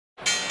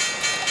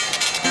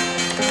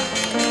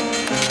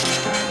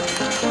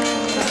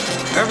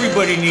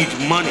Everybody needs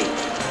money.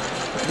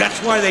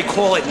 That's why they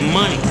call it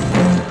money.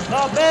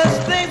 The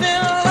best things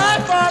in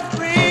life are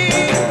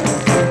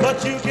free,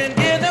 but you can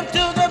give them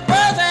to the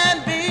birds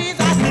and bees.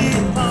 I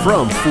need money.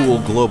 From Fool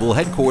Global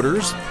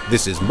Headquarters,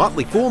 this is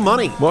Motley Fool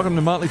Money. Welcome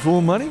to Motley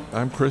Fool Money.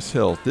 I'm Chris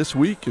Hill. This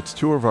week, it's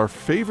two of our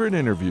favorite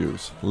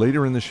interviews.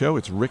 Later in the show,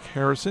 it's Rick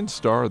Harrison,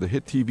 star of the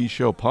hit TV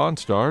show Pawn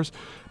Stars.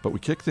 But we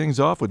kick things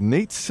off with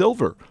Nate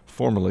Silver,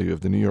 formerly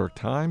of the New York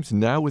Times,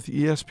 now with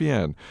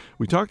ESPN.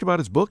 We talked about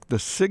his book, The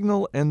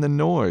Signal and the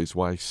Noise,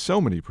 why so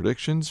many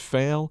predictions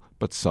fail,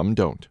 but some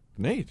don't.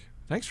 Nate,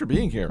 thanks for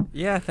being here.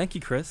 Yeah, thank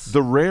you, Chris.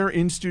 The rare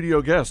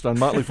in-studio guest on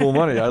Motley Fool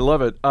Money. I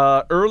love it.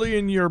 Early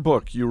in your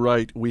book, you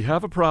write, "We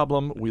have a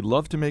problem. We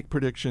love to make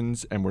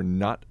predictions, and we're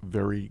not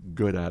very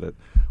good at it."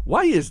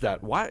 Why is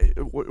that? Why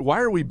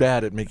are we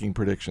bad at making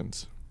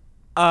predictions?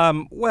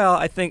 Well,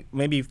 I think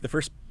maybe the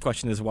first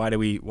question is why do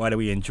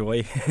we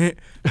enjoy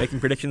making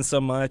predictions so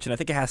much? And I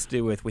think it has to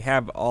do with we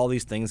have all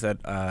these things that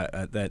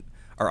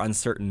are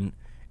uncertain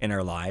in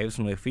our lives,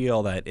 and we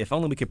feel that if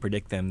only we could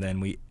predict them, then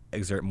we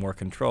exert more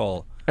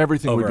control.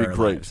 Everything over would be our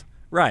great. lives.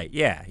 Right?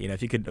 Yeah.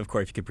 If you could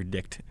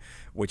predict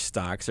which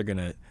stocks are going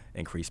to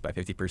increase by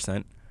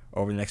 50%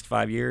 over the next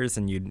 5 years,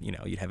 and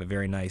you'd have a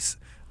very nice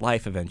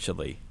life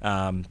eventually.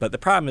 But the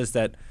problem is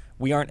that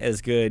we aren't as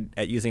good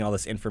at using all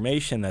this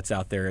information that's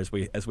out there as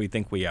we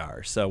think we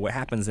are. So what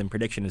happens in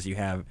prediction is you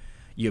have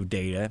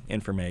data,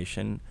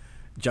 information,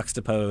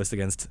 juxtaposed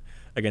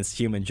against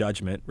human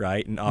judgment,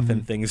 right? And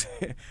often things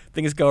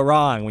go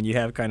wrong when you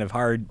have kind of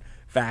hard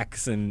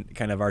facts and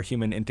kind of our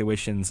human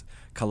intuitions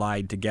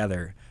collide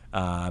together.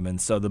 And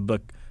so the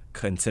book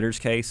considers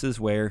cases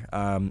where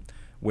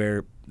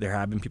there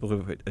have been people who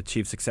have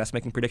achieved success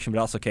making prediction, but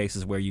also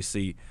cases where you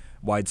see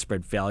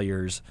widespread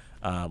failures,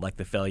 like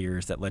the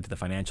failures that led to the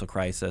financial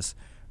crisis,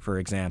 for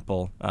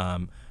example.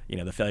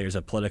 The failures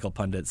of political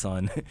pundits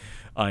on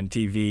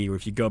TV, or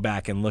if you go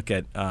back and look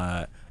at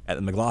the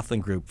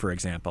McLaughlin Group, for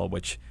example,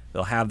 which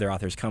they'll have their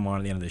authors come on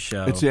at the end of the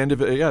show. It's the end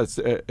of it's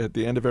at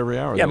the end of every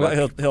hour. Yeah, but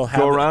he'll have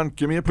go around,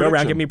 give me a prediction. Go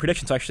around, give me a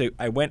prediction. So actually,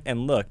 I went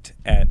and looked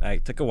at. I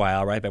took a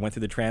while, right? But I went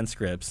through the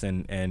transcripts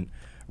and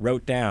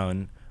wrote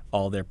down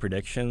all their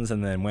predictions,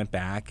 and then went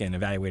back and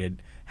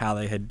evaluated how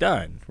they had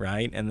done,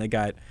 right? And they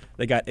got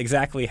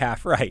exactly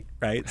half right?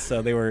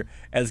 So they were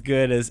as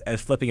good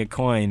as flipping a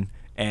coin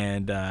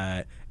and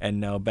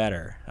no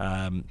better.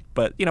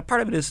 But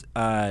part of it is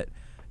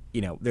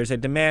there's a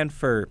demand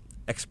for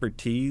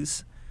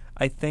expertise.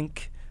 I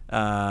think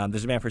there's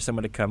a demand for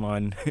someone to come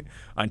on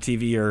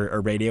TV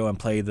or radio and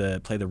play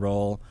the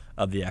role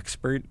of the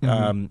expert.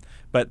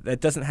 But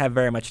that doesn't have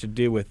very much to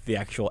do with the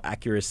actual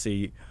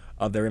accuracy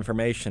of their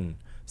information.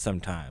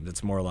 Sometimes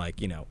it's more like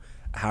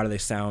how do they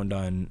sound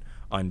on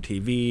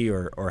TV,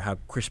 or how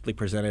crisply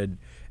presented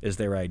is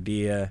their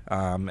idea,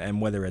 and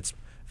whether it's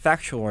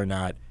factual or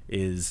not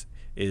is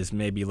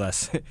maybe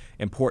less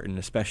important.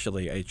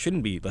 Especially, it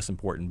shouldn't be less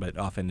important, but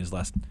often is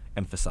less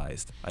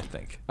emphasized, I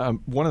think.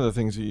 One of the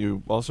things that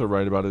you also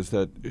write about is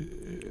that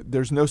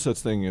there's no such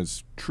thing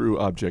as true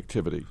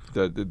objectivity.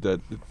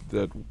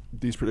 That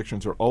these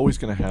predictions are always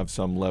going to have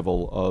some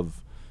level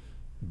of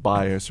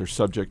bias or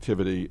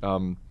subjectivity.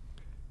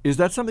 Is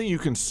that something you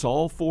can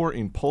solve for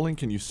in polling?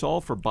 Can you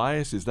solve for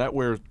bias? Is that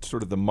where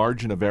sort of the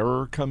margin of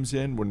error comes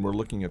in when we're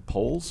looking at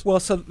polls? Well,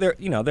 so there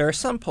are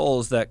some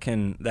polls that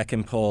can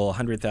poll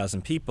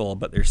 100,000 people,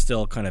 but they're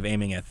still kind of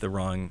aiming at the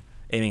wrong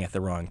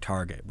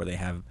target, where they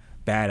have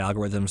bad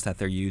algorithms that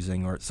they're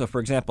using. Or so,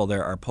 for example,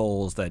 there are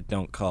polls that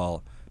don't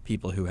call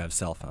people who have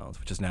cell phones,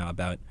 which is now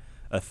about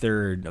a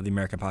third of the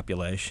American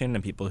population,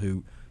 and people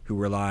who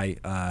rely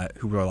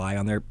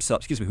on their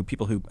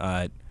people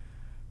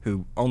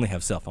who only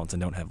have cell phones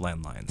and don't have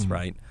landlines,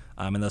 right?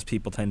 And those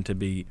people tend to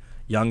be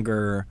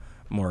younger,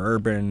 more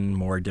urban,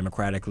 more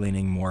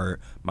democratic-leaning, more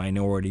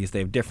minorities. They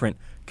have different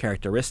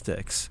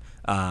characteristics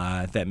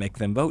that make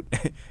them vote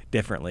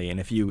differently. And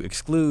if you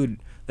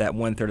exclude that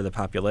one-third of the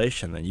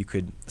population, then you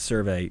could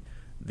survey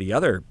the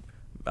other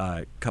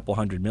couple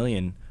 100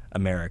 million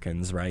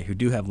Americans, right, who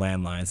do have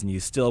landlines, and you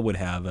still would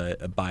have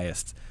a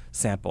biased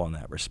sample in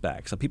that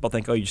respect. So people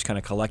think, you just kind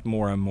of collect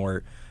more and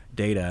more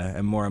data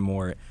and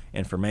more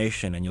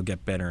information, and you'll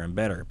get better and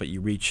better. But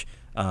you reach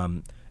a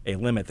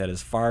limit that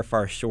is far,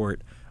 far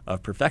short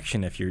of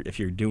perfection if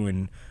you're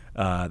doing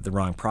the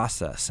wrong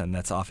process. And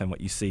that's often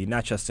what you see,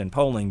 not just in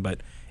polling,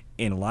 but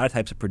in a lot of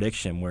types of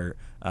prediction, where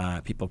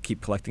people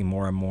keep collecting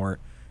more and more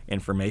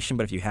information.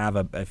 But if you have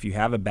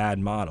a bad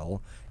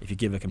model, if you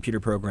give a computer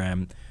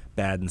program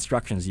bad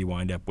instructions, you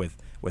wind up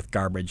with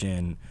garbage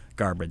in,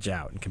 garbage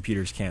out, and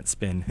computers can't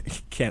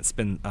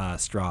spin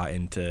straw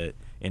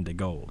into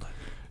gold.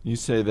 You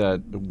say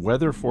that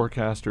weather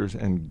forecasters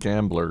and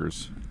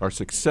gamblers are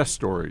success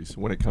stories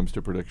when it comes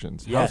to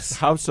predictions. Yes.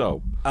 How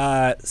so?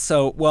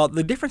 Well,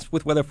 the difference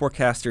with weather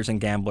forecasters and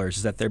gamblers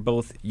is that they're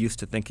both used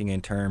to thinking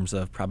in terms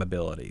of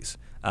probabilities.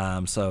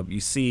 So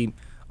you see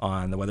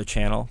on the Weather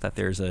Channel that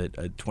there's a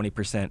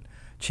 20%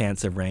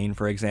 chance of rain,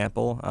 for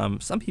example.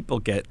 Some people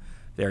get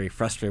very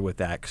frustrated with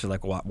that because they're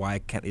like, why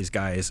can't these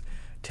guys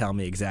tell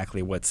me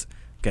exactly what's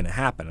going to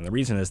happen. And the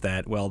reason is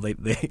that, well,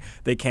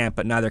 they can't,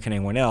 but neither can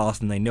anyone else,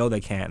 and they know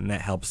they can't, and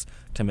that helps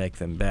to make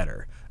them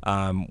better.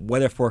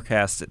 Weather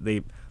forecasts,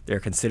 they're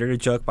considered a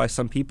joke by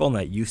some people, and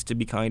that used to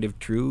be kind of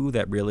true,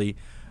 that really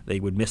they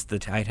would miss the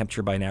high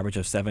temperature by an average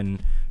of 7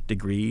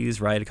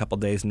 degrees, right, a couple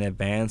days in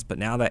advance. But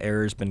now that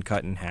error's been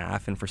cut in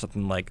half, and for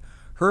something like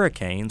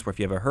hurricanes, where if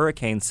you have a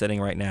hurricane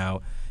sitting right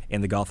now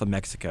in the Gulf of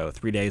Mexico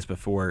 3 days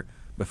before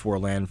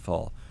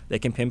landfall, they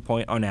can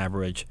pinpoint on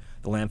average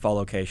the landfall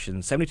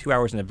location 72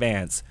 hours in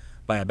advance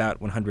by about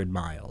 100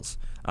 miles,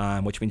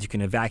 which means you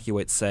can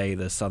evacuate, say,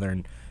 the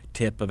southern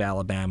tip of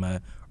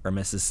Alabama or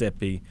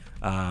Mississippi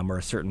or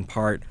a certain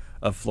part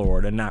of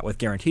Florida, not with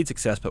guaranteed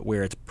success, but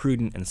where it's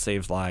prudent and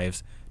saves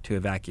lives to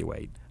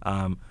evacuate.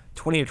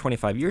 20 or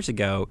 25 years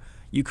ago,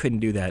 you couldn't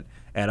do that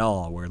at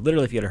all, where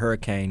literally if you had a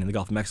hurricane in the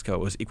Gulf of Mexico, it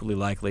was equally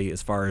likely,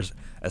 as far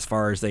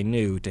as they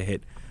knew, to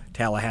hit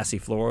Tallahassee,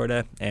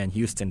 Florida, and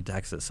Houston,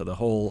 Texas. So the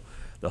whole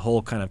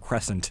kind of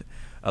crescent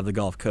of the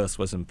Gulf Coast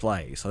was in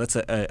play. So that's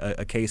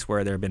a case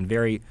where there have been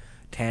very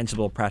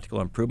tangible, practical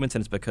improvements,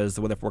 and it's because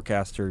the weather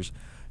forecasters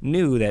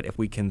knew that if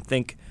we can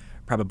think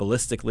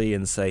probabilistically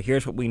and say,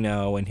 here's what we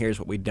know and here's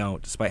what we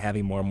don't, despite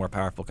having more and more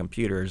powerful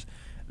computers,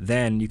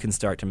 then you can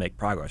start to make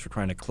progress. We're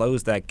trying to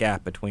close that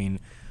gap between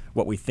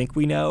what we think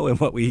we know and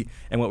what we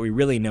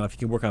really know. If you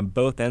can work on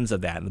both ends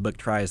of that, and the book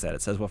tries that.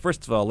 It says, well,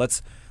 first of all,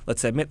 let's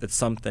admit that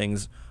some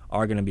things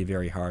are going to be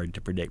very hard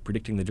to predict.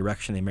 Predicting the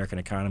direction of the American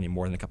economy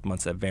more than a couple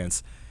months in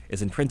advance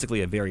is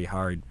intrinsically a very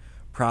hard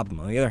problem.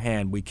 On the other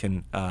hand, we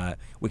can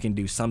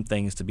do some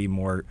things to be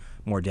more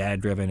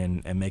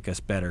data-driven and make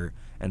us better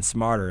and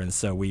smarter, and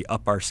so we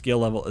up our skill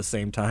level at the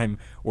same time.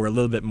 We're a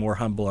little bit more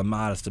humble and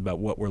modest about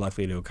what we're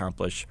likely to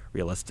accomplish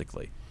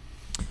realistically.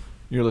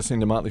 You're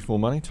listening to Motley Fool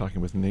Money, talking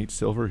with Nate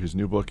Silver. His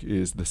new book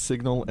is The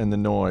Signal and the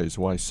Noise,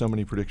 Why So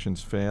Many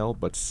Predictions Fail,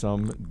 But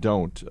Some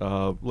Don't.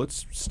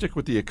 Let's stick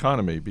with the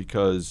economy,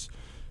 because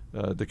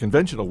the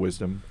conventional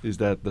wisdom is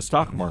that the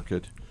stock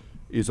market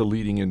is a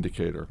leading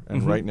indicator.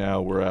 And right now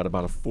we're at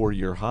about a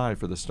 4-year high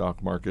for the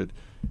stock market.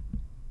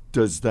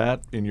 Does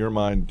that, in your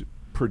mind,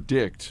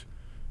 predict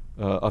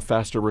a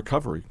faster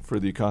recovery for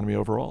the economy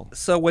overall?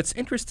 So what's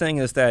interesting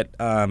is that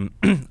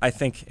I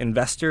think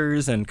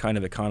investors and kind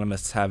of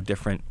economists have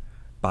different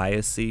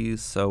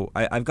biases. So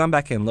I've gone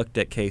back and looked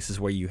at cases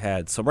where you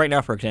had, so right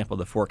now, for example,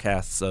 the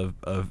forecasts of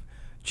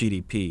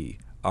GDP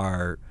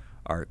are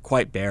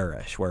quite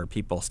bearish, where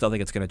people still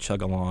think it's going to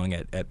chug along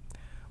at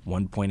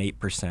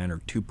 1.8% or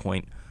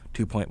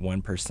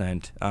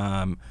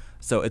 2.1%.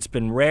 So it's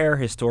been rare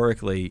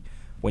historically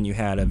when you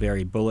had a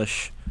very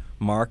bullish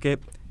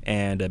market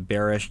and a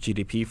bearish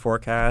GDP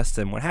forecast.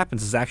 And what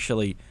happens is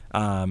actually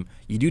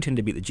you do tend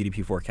to beat the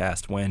GDP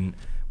forecast when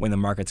the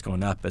market's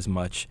going up as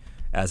much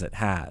as it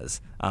has.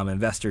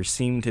 Investors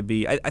seem to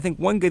be. I think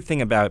one good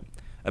thing about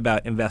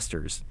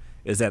investors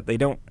is that they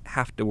don't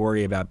have to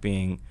worry about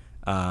being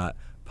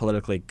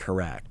politically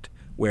correct.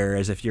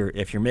 Whereas if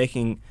you're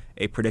making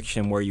a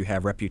prediction where you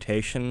have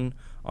reputation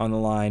on the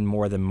line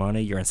more than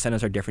money, your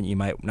incentives are different. You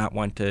might not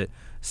want to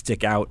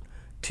stick out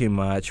too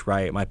much,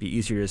 right? It might be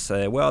easier to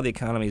say, well, the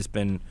economy's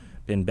been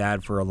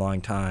bad for a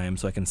long time,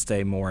 so I can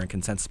stay more in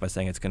consensus by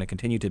saying it's going to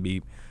continue to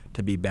be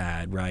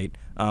bad, right?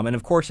 And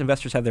of course,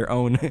 investors have their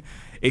own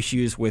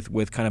issues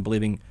with kind of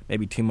believing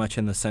maybe too much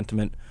in the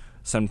sentiment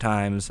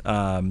sometimes.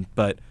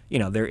 But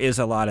there is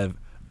a lot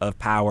of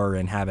power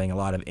in having a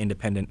lot of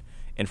independent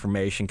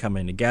information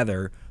coming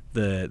together.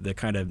 The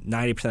kind of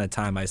 90% of the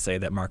time I say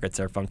that markets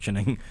are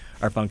functioning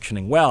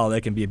well, they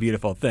can be a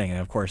beautiful thing. And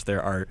of course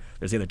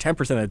there's either 10%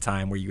 of the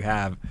time where you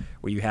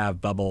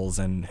have bubbles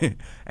and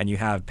and you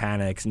have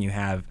panics and you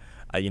have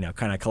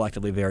kind of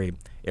collectively very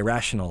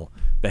irrational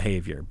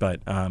behavior.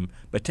 But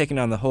taken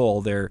on the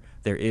whole, there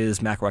is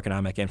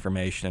macroeconomic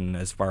information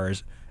as far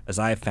as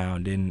I've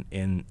found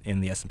in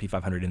the S&P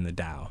 500 in the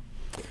Dow.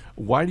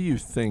 Why do you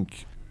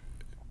think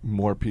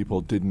more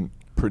people didn't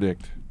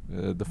predict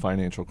the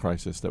financial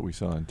crisis that we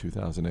saw in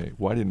 2008?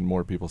 Why didn't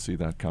more people see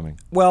that coming?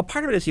 Well,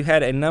 part of it is you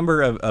had a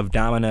number of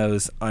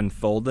dominoes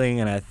unfolding,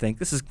 and I think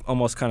this is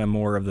almost kind of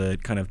more of the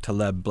kind of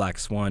Taleb Black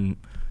Swan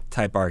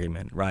type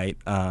argument, right?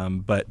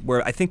 But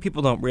where I think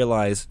people don't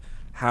realize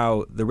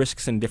how the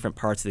risks in different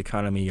parts of the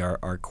economy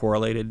are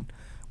correlated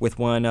with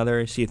one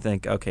another. So you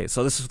think, okay,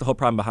 so this is the whole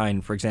problem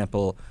behind, for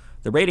example,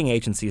 the rating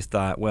agencies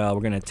thought, well,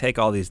 we're going to take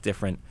all these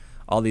different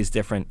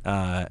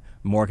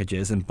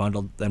mortgages and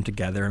bundle them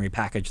together and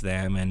repackage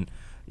them, and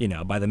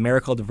by the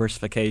miracle of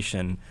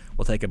diversification,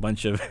 we'll take a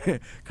bunch of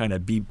kind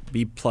of B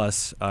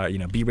plus,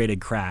 B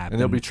rated crap, and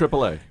they'll be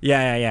AAA.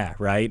 Yeah,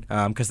 right.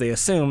 Because they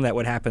assume that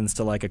what happens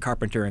to like a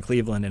carpenter in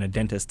Cleveland and a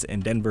dentist in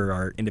Denver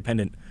are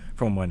independent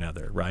from one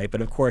another, right?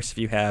 But of course, if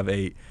you have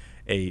a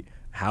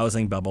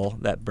housing bubble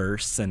that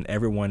bursts and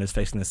everyone is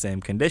facing the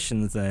same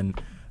conditions, then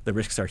the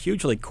risks are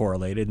hugely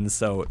correlated, and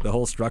so the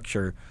whole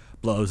structure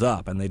blows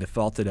up, and they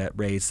defaulted at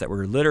rates that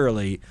were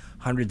literally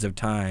hundreds of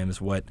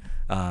times what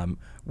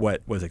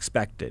was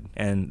expected.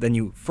 And then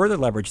you further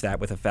leverage that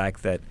with the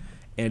fact that,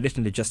 in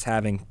addition to just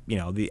having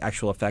the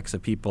actual effects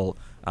of people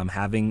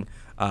having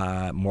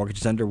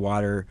mortgages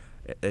underwater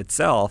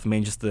itself, I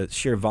mean, just the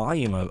sheer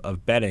volume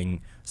of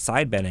betting,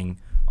 side betting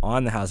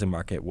on the housing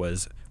market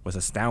was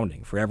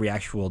astounding. For every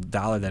actual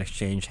dollar that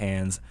exchanged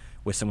hands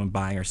with someone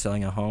buying or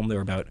selling a home, there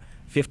were about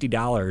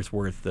 $50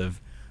 worth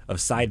of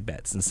side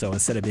bets. And so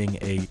instead of being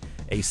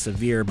a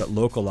severe but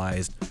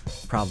localized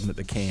problem, it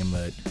became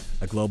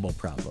a global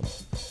problem.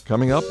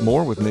 Coming up,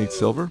 more with Nate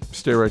Silver.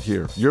 Stay right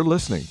here. You're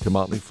listening to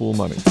Motley Fool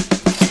Money.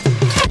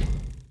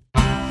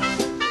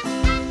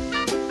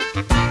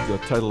 The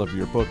title of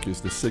your book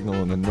is The Signal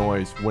and the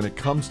Noise. When it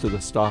comes to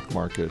the stock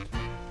market,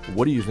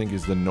 what do you think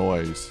is the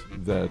noise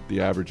that the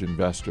average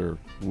investor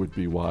would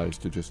be wise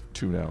to just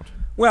tune out?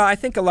 Well, I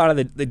think a lot of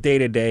the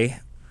day-to-day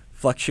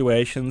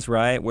fluctuations,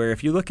 right? Where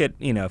if you look at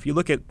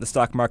the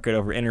stock market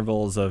over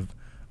intervals of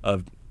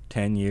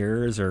 10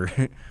 years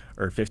or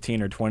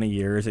 15 or 20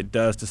 years, it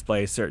does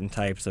display certain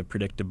types of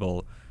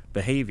predictable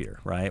behavior,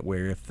 right?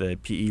 Where if the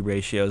PE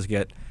ratios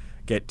get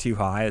too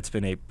high, it's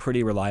been a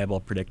pretty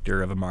reliable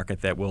predictor of a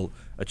market that will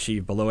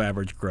achieve below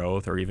average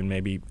growth or even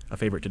maybe a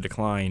favorite to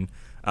decline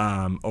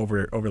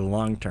over the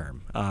long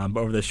term. But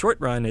over the short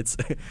run, it's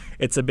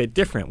a bit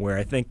different. Where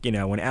I think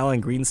when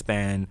Alan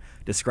Greenspan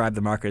described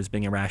the market as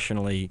being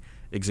irrationally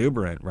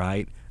exuberant,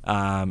 right?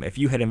 If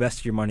you had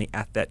invested your money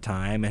at that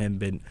time and had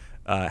been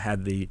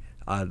had the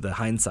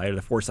hindsight or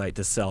the foresight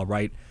to sell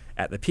right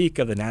at the peak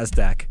of the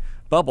NASDAQ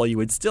bubble, you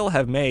would still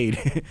have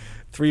made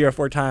 3 or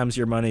 4 times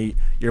your money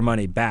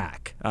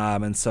back.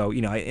 And so,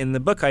 in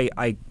the book,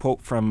 I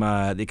quote from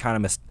the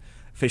economist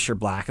Fisher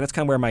Black, and that's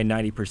kind of where my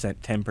 90%,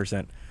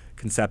 10%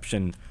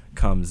 conception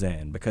comes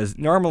in, because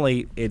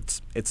normally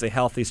it's a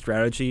healthy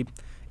strategy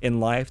in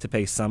life to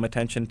pay some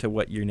attention to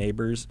what your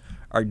neighbors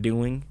are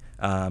doing,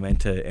 and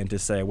to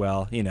say,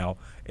 well,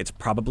 it's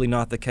probably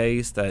not the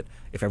case that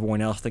if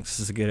everyone else thinks this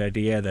is a good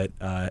idea,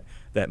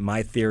 that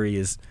my theory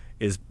is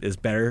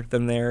better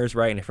than theirs,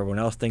 right? And if everyone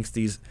else thinks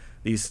these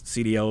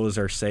CDOs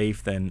are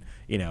safe, then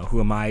who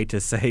am I to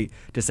say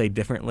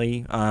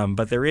differently?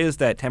 But there is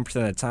that 10%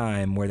 of the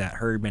time where that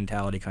herd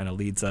mentality kind of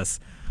leads us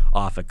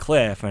off a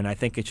cliff, and I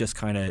think it's just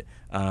kind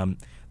of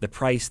the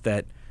price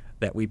that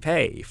we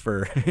pay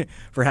for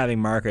for having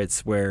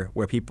markets where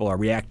people are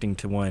reacting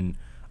to one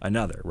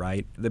another,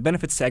 right? The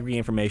benefits to aggregate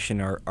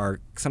information are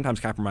sometimes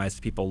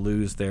compromised. People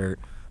lose their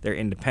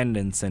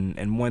independence,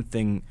 and one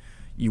thing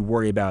you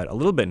worry about a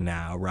little bit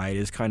now, right,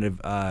 is kind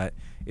of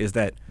is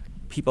that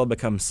people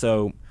become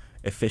so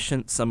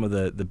efficient, some of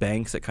the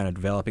banks at kind of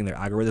developing their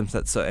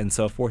algorithms and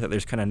so forth, that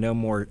there's kind of no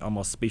more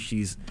almost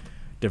species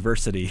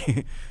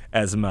diversity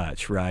as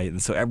much, right?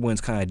 And so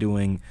everyone's kind of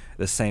doing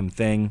the same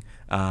thing,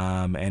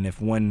 and if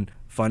one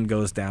fund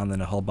goes down, then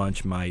a whole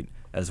bunch might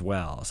as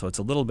well. So it's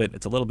a little bit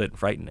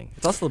frightening.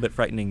 It's also a little bit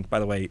frightening, by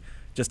the way,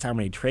 just how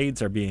many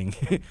trades are being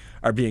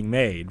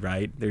made,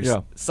 right? There's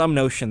some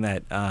notion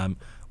that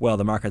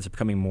the markets are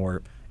becoming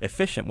more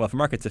efficient. Well, if a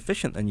market's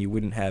efficient, then you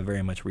wouldn't have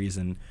very much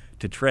reason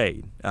to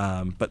trade.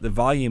 But the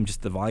volume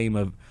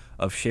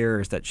of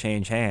shares that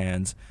change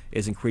hands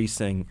is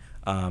increasing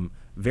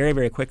very,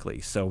 very quickly.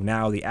 So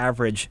now the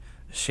average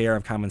share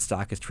of common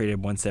stock is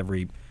traded once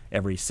every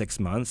 6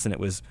 months, and it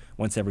was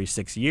once every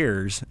 6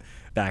 years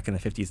back in the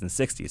 50s and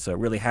 60s. So it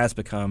really has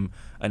become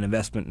an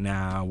investment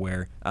now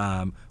where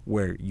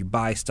you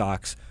buy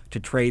stocks to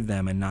trade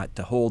them and not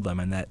to hold them,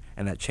 and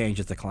that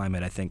changes the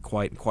climate, I think,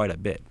 quite a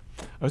bit.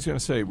 I was going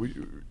to say,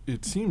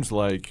 it seems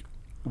like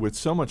with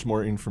so much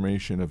more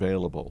information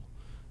available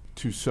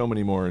to so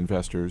many more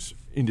investors,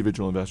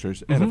 individual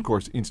investors, and of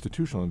course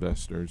institutional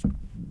investors,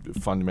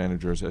 fund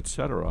managers,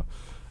 etc.,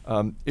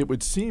 it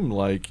would seem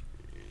like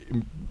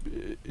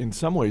in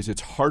some ways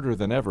it's harder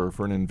than ever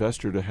for an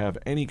investor to have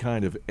any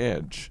kind of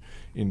edge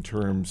in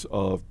terms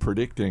of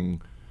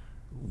predicting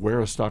where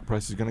a stock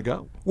price is going to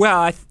go.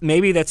 Well,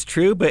 maybe that's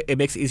true, but it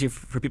makes it easier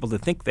for people to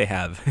think they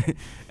have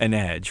an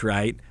edge,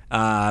 right?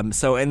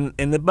 So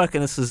in the book,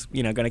 and this is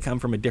going to come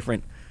from a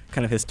different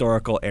kind of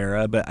historical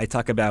era, but I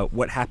talk about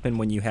what happened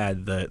when you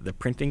had the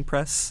printing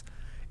press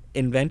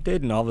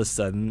invented, and all of a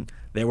sudden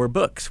there were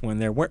books when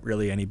there weren't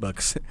really any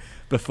books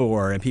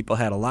before, and people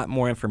had a lot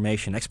more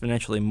information,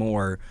 exponentially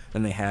more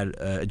than they had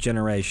a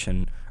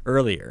generation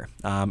earlier.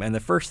 And the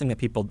first thing that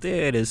people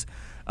did is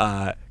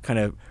kind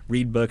of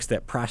read books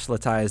that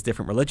proselytized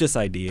different religious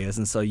ideas,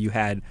 and so you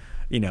had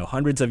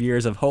hundreds of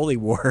years of holy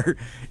war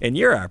in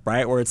Europe,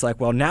 right? Where it's like,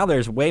 well, now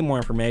there's way more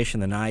information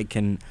than I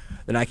can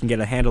get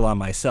a handle on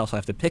myself. So I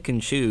have to pick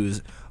and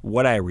choose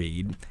what I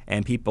read.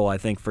 And people, I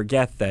think,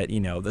 forget that the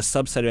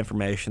subset of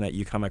information that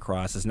you come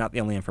across is not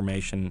the only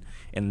information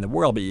in the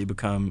world, but you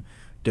become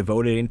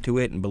devoted into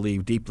it and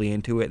believe deeply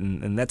into it.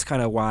 And that's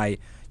kind of why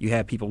you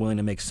have people willing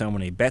to make so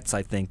many bets,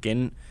 I think,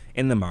 in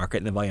the market,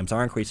 and the volumes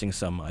are increasing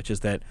so much,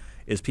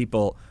 is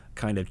people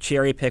kind of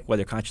cherry pick,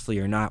 whether consciously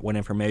or not, what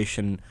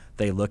information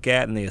they look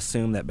at, and they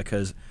assume that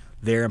because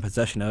they're in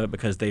possession of it,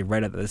 because they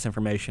read it, that this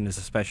information is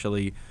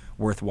especially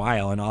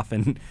worthwhile, and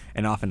often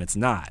it's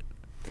not.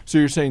 So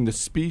you're saying the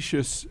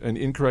specious and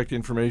incorrect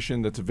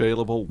information that's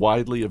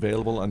widely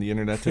available on the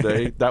internet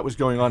today, that was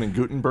going on in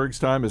Gutenberg's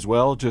time as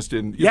well, just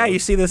in you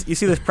see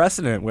this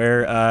precedent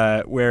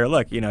where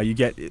look, you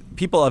get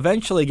people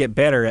eventually get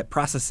better at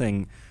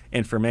processing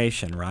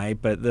information,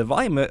 right? But the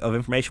volume of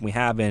information we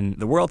have in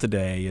the world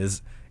today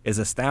is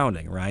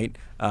astounding, right?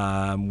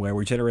 Where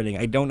we're generating,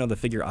 I don't know the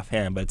figure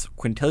offhand, but it's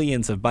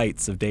quintillions of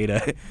bytes of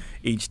data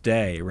each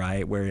day,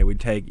 right? Where it would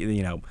take,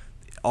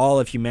 all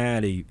of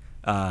humanity,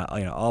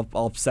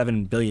 all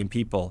 7 billion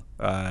people,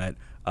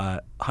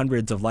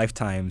 hundreds of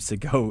lifetimes to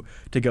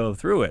go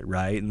through it,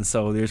 right? And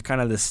so there's kind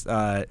of this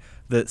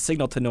the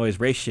signal to noise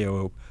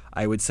ratio,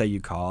 I would say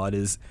you call it,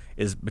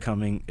 is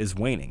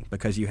waning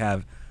because you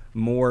have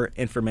more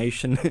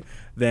information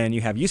than you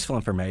have useful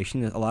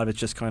information. A lot of it's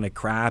just kind of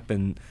crap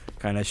and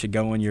kind of should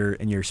go in your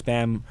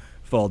spam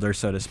folder,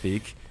 so to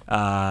speak.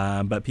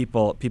 But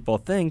people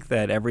think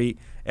that every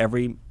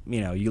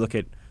you look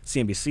at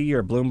CNBC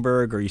or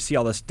Bloomberg or you see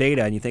all this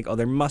data and you think, oh,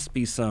 there must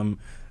be some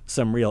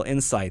real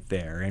insight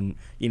there, and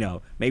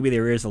maybe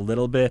there is a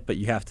little bit, but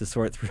you have to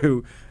sort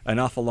through an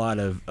awful lot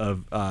of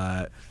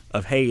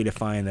hay to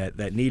find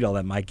that needle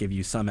that might give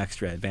you some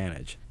extra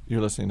advantage. You're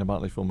listening to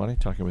Motley Fool Money,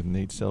 talking with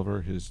Nate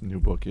Silver. His new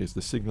book is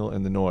The Signal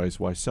and the Noise,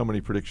 Why So Many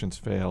Predictions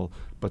Fail,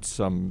 But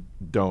Some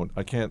Don't.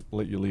 I can't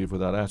let you leave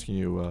without asking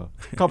you a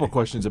couple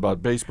questions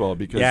about baseball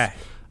because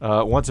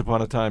once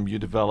upon a time you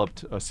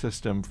developed a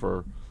system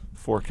for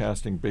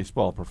forecasting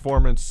baseball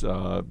performance.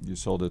 You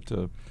sold it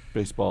to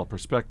Baseball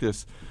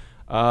Prospectus.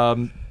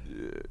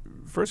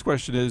 First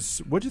question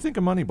is, what do you think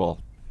of Moneyball?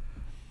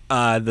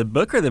 The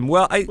book or the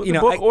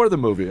book or the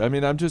movie? I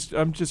mean, I'm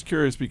just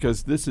curious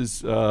because this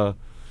is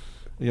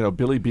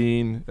Billy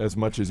Beane, as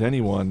much as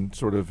anyone,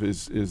 sort of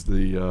is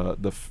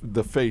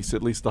the face,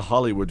 at least the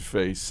Hollywood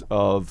face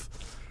of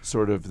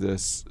sort of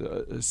this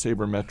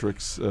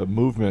sabermetrics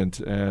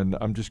movement, and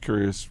I'm just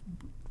curious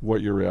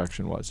what your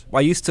reaction was. Well,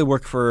 I used to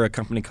work for a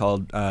company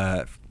called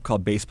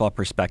Baseball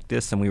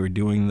Prospectus, and we were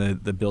doing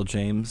the Bill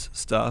James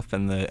stuff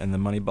and the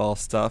Moneyball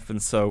stuff,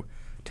 and so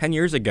 10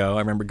 years ago, I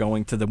remember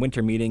going to the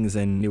winter meetings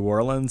in New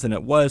Orleans, and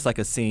it was like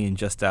a scene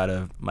just out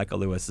of Michael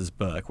Lewis's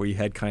book, where you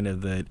had kind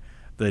of the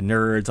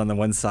nerds on the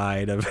one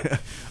side of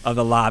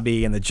the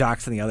lobby and the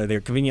jocks on the other.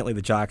 Conveniently,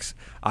 the jocks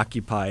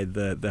occupied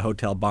the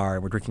hotel bar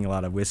and were drinking a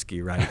lot of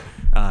whiskey, right?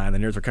 And the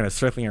nerds were kind of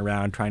circling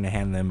around trying to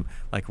hand them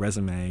like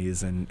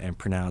resumes and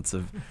printouts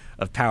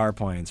of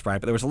PowerPoints,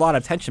 right? But there was a lot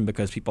of tension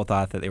because people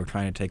thought that they were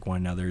trying to take one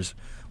another's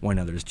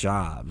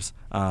jobs.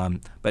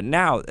 But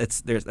now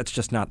that's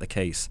just not the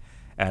case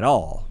at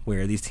all,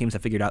 where these teams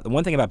have figured out. The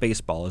one thing about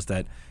baseball is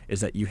that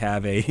you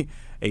have a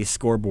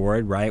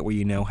scoreboard, right, where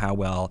you know how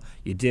well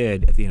you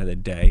did at the end of the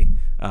day.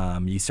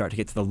 You start to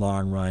get to the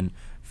long run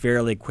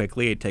fairly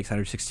quickly. It takes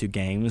 162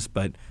 games,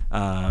 but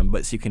so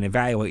you can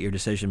evaluate your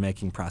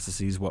decision-making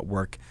processes, what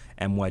work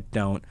and what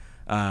don't,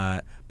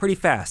 pretty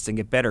fast and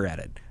get better at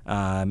it.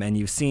 And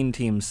you've seen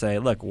teams say,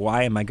 look,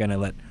 why am I going to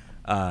let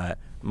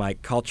my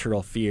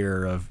cultural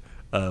fear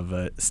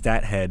of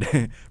stat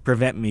head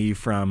prevent me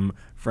from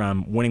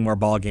winning more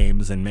ball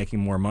games and making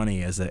more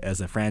money as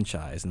a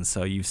franchise? And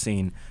so you've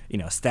seen,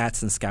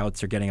 stats and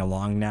scouts are getting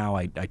along now.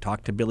 I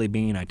talked to Billy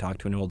Beane. I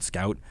talked to an old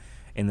scout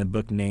in the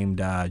book named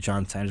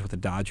John Sanders with the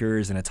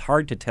Dodgers, and it's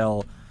hard to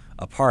tell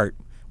apart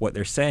what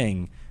they're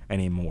saying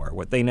anymore.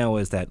 What they know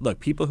is that, look,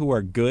 people who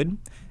are good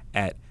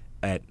at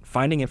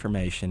finding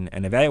information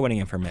and evaluating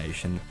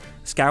information,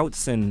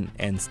 scouts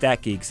and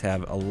stat geeks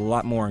have a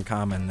lot more in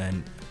common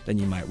than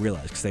you might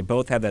realize, because they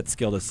both have that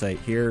skill to say,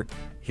 here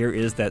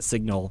is that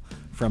signal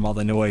from all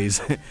the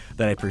noise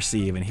that I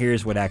perceive, and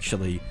here's what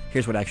actually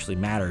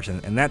matters,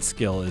 and that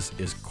skill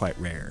is quite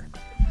rare.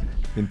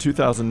 In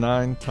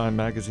 2009, Time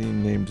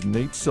magazine named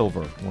Nate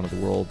Silver one of the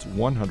world's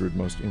 100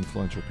 most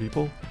influential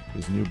people.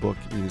 His new book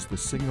is The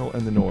Signal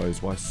and the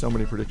Noise, Why So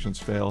Many Predictions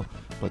Fail,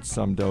 But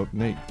Some Don't.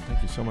 Nate,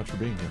 thank you so much for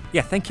being here.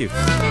 Yeah, thank you.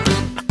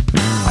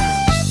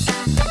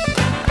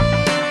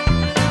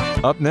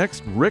 Up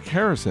next, Rick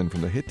Harrison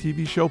from the hit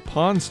TV show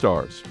Pawn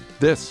Stars.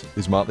 This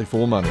is Motley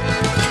Fool Money.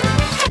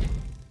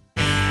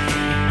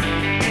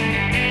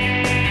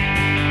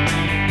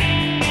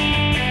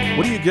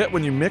 What do you get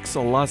when you mix a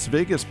Las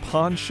Vegas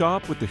pawn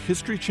shop with the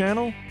History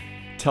Channel?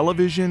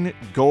 Television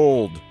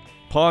gold.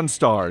 Pawn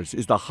Stars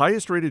is the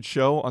highest rated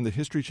show on the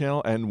History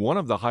Channel and one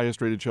of the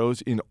highest rated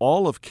shows in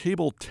all of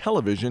cable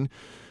television.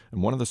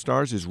 And one of the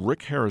stars is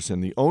Rick Harrison,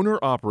 the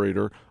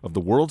owner-operator of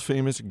the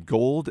world-famous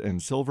gold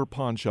and silver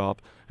pawn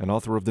shop and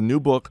author of the new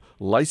book,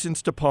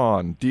 License to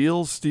Pawn,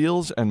 Deals,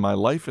 Steals, and My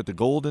Life at the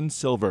Gold and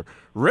Silver.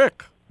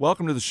 Rick,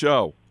 welcome to the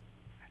show.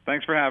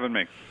 Thanks for having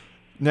me.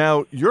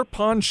 Now, your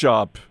pawn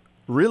shop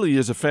really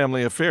is a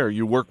family affair.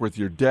 You work with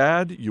your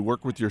dad, you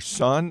work with your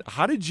son.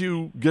 How did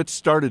you get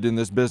started in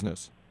this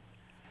business?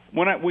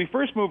 When we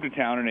first moved to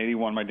town in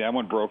 '81, my dad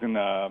went broke in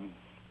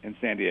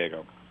San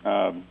Diego.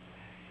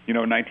 In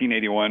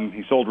 1981,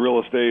 he sold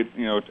real estate,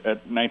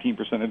 at 19%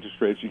 interest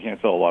rates. You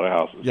can't sell a lot of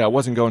houses. Yeah, it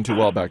wasn't going too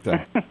well back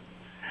then.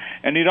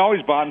 And he'd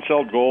always bought and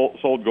sold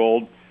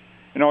gold,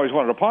 and always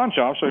wanted a pawn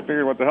shop, so I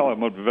figured, what the hell, I'd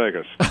move to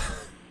Vegas.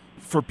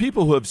 For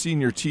people who have seen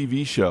your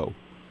TV show,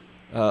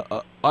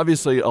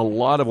 obviously a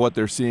lot of what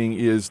they're seeing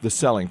is the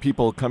selling,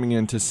 people coming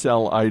in to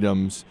sell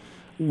items.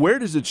 Where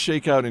does it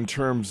shake out in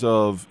terms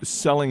of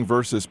selling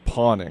versus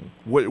pawning?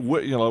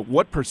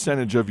 What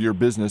percentage of your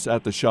business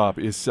at the shop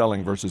is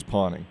selling versus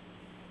pawning?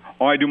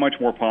 Oh, I do much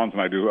more pawns than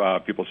I do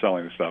people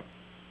selling the stuff.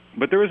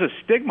 But there is a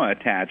stigma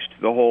attached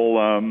to the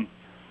whole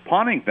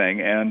pawning thing,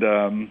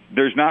 and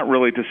there's not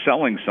really to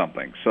selling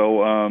something. So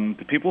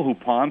the people who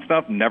pawn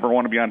stuff never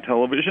want to be on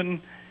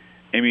television.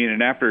 I mean,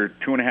 and after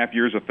 2.5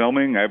 years of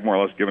filming, I've more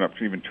or less given up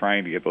even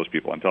trying to get those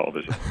people on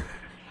television.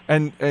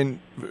 And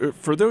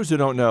for those who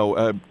don't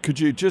know, could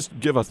you just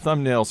give a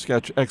thumbnail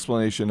sketch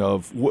explanation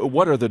of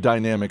what are the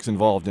dynamics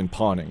involved in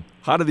pawning?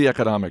 How do the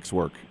economics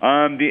work?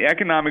 The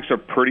economics are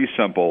pretty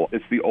simple.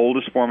 It's the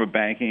oldest form of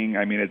banking.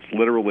 I mean, it's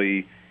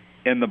literally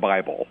in the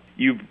Bible.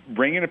 You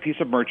bring in a piece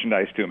of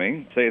merchandise to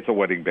me, say it's a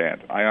wedding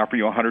band. I offer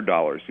you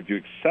 $100. If you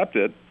accept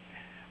it,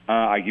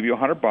 I give you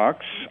 $100.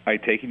 I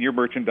take in your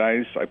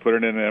merchandise, I put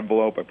it in an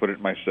envelope, I put it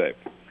in my safe.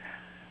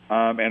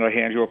 And I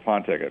hand you a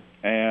pawn ticket.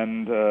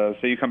 And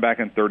say you come back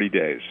in 30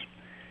 days.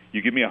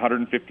 You give me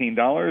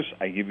 $115,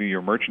 I give you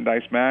your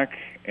merchandise back,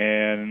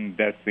 and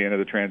that's the end of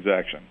the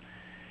transaction.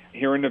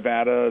 Here in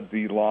Nevada,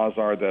 the laws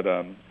are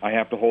that I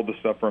have to hold the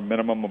stuff for a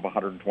minimum of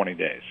 120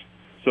 days.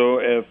 So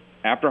if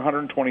after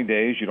 120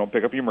 days you don't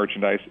pick up your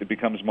merchandise, it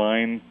becomes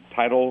mine.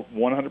 Title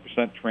 100%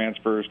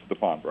 transfers to the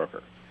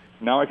pawnbroker.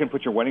 Now I can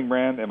put your wedding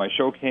brand in my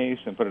showcase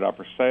and put it out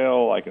for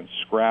sale. I can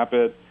scrap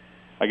it.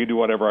 I can do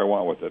whatever I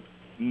want with it.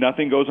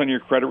 Nothing goes on your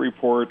credit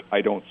report.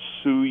 I don't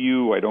sue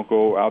you. I don't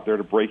go out there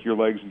to break your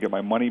legs and get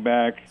my money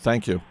back.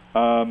 Thank you.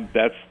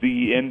 That's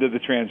the end of the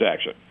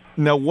transaction.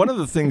 Now, one of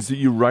the things that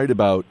you write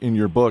about in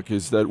your book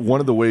is that one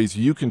of the ways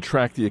you can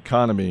track the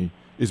economy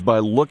is by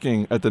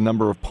looking at the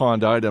number of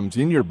pawned items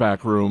in your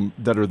back room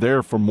that are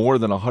there for more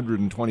than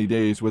 120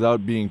 days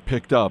without being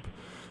picked up.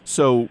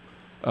 So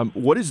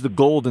what is the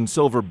gold and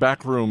silver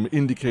backroom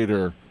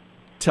indicator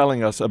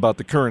telling us about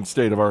the current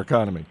state of our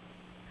economy?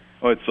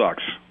 Oh, it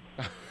sucks.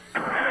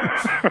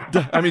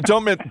 I mean,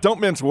 don't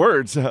mince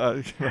words.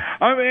 No.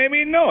 I'm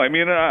being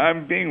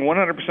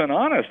 100%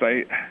 honest.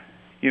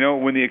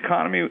 When the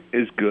economy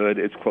is good,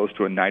 it's close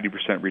to a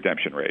 90%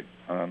 redemption rate.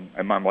 And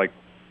I'm like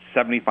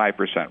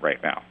 75%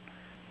 right now.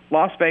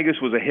 Las Vegas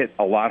was a hit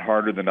a lot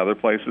harder than other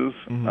places.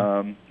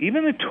 Mm-hmm.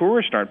 Even the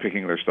tourists aren't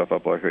picking their stuff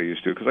up like they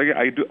used to, because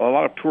I do a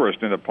lot of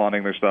tourists end up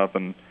pawning their stuff,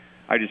 and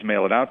I just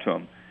mail it out to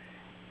them.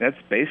 That's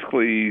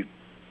basically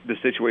the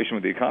situation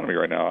with the economy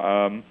right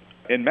now.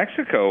 In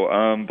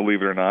Mexico,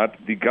 believe it or not,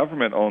 the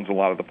government owns a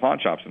lot of the pawn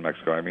shops in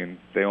Mexico. I mean,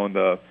 they own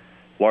the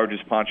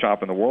largest pawn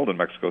shop in the world in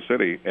Mexico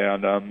City,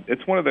 and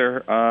it's one of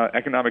their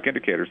economic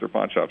indicators, their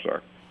pawn shops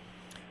are.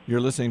 You're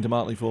listening to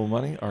Motley Fool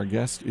Money. Our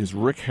guest is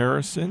Rick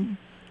Harrison,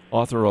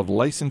 author of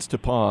License to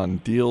Pawn,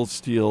 Deals,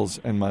 Steals,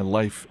 and My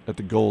Life at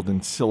the Gold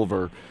and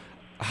Silver.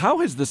 How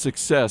has the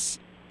success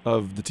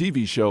of the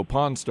TV show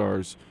Pawn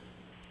Stars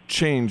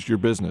changed your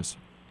business?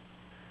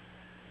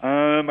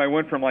 I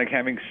went from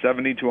having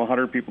 70 to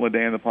 100 people a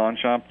day in the pawn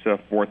shop to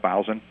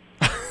 4,000.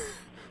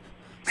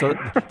 So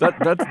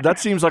that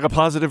seems like a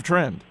positive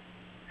trend.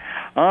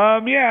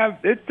 Yeah,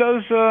 it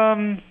does.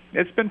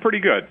 It's been pretty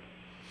good.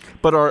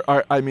 But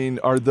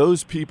are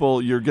those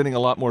people, you're getting a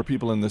lot more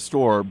people in the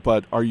store,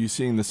 but are you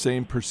seeing the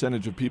same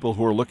percentage of people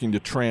who are looking to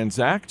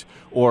transact,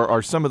 or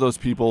are some of those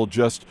people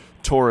just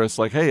tourists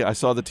like, hey, I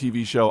saw the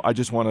TV show, I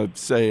just want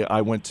to say I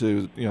went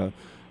to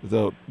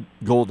the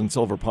gold and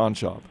silver pawn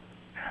shop?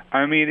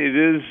 I mean, it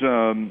is,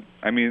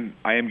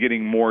 I am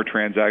getting more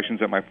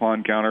transactions at my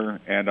pawn counter,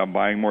 and I'm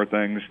buying more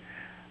things.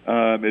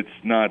 It's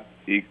not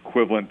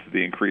equivalent to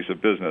the increase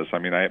of business. I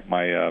mean,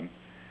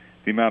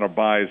 the amount of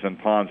buys and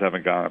pawns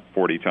haven't gone up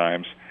 40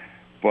 times.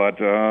 But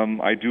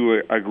I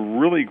do a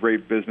really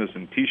great business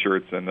in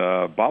T-shirts and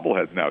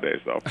bobbleheads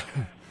nowadays, though.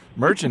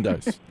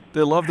 Merchandise.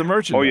 They love the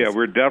merchandise. Oh, yeah,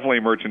 we're definitely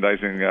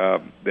merchandising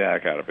the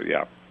heck out of it,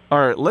 yeah. All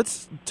right,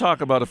 let's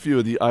talk about a few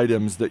of the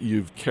items that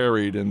you've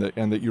carried and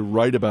that you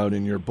write about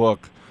in your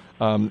book.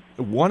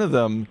 One of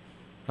them,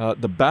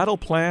 the battle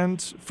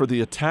plans for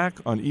the attack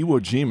on Iwo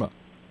Jima.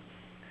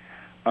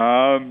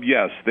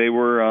 Yes, they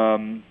were.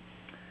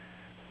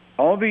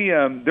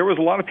 There was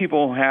a lot of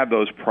people who had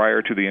those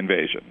prior to the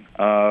invasion.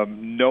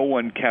 No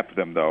one kept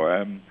them,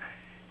 though.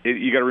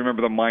 You got to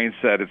remember the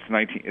mindset. It's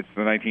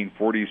the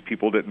 1940s.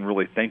 People didn't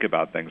really think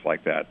about things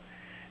like that.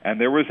 And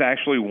there was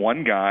actually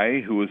one guy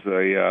who was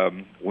a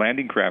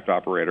landing craft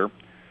operator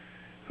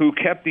who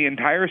kept the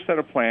entire set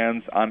of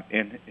plans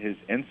in his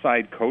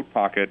inside coat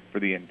pocket for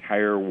the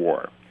entire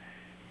war.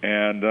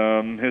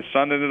 And his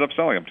son ended up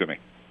selling them to me.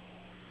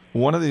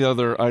 One of the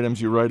other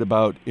items you write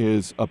about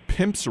is a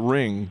pimp's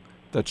ring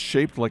that's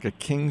shaped like a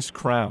king's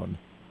crown.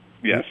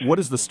 Yes. What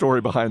is the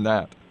story behind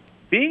that?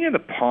 Being in the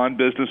pawn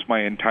business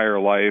my entire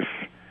life,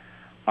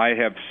 I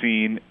have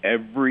seen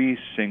every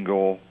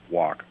single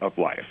walk of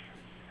life.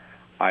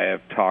 I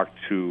have talked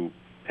to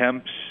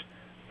pimps,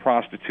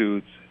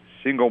 prostitutes,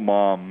 single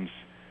moms,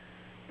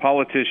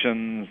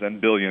 politicians,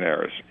 and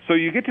billionaires. So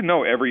you get to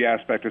know every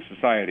aspect of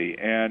society.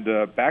 And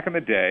back in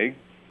the day,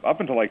 up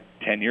until like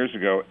 10 years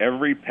ago,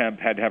 every pimp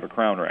had to have a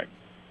crown ring.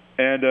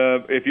 And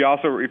if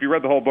you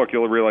read the whole book,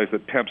 you'll realize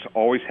that pimps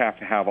always have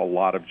to have a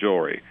lot of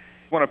jewelry.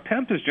 When a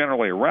pimp is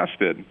generally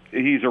arrested,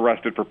 he's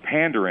arrested for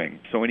pandering,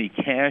 so any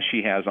cash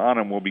he has on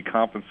him will be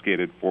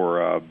confiscated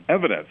for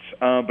evidence,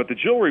 but the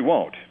jewelry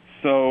won't.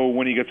 So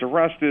when he gets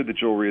arrested, the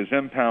jewelry is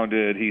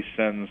impounded. He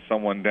sends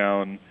someone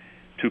down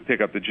to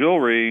pick up the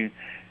jewelry,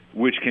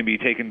 which can be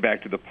taken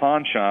back to the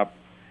pawn shop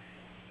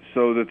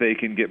so that they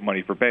can get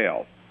money for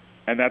bail.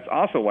 And that's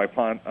also why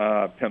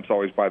pimps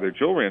always buy their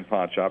jewelry in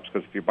pawn shops,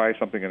 because if you buy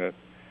something in a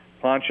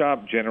pawn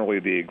shop, generally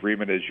the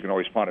agreement is you can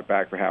always pawn it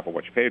back for half of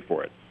what you paid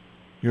for it.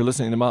 You're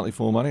listening to Motley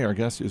Fool Money. Our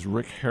guest is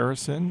Rick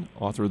Harrison,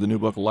 author of the new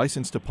book,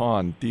 License to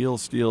Pawn,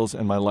 Deals, Steals,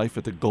 and My Life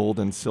at the Gold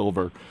and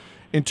Silver.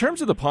 In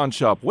terms of the pawn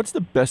shop, what's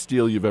the best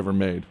deal you've ever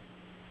made?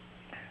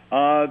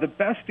 The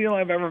best deal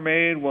I've ever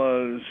made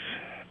was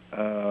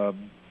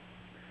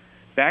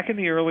back in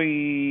the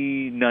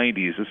early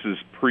 90s. This is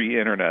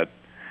pre-internet.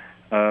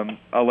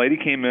 A lady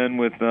came in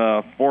with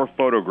 4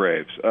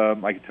 photographs.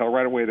 I could tell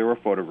right away they were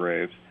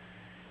photographs.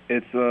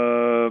 It's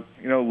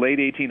late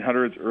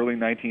 1800s, early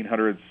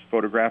 1900s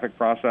photographic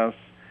process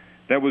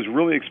that was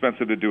really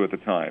expensive to do at the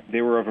time.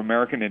 They were of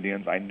American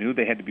Indians. I knew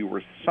they had to be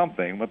worth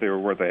something. What they were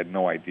worth, I had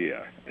no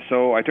idea.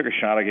 So I took a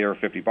shot. I gave her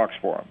 $50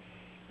 for them.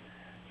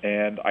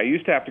 And I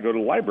used to have to go to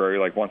the library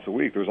like once a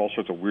week. There was all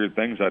sorts of weird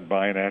things I'd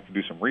buy, and I had to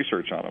do some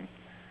research on them.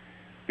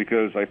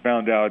 Because I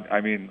found out,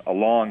 a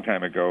long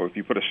time ago, if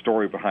you put a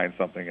story behind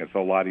something, it's a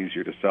lot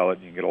easier to sell it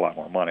and you can get a lot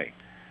more money.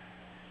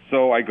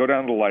 So I go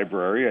down to the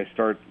library, I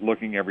start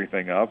looking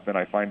everything up, and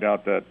I find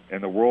out that in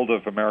the world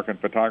of American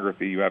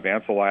photography, you have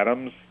Ansel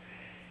Adams,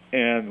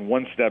 and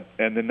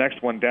the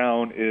next one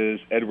down is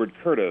Edward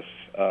Curtis.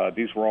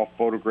 These were all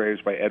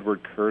photographs by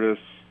Edward Curtis,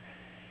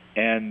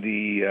 and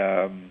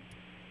the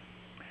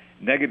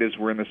negatives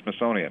were in the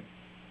Smithsonian.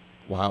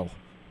 Wow.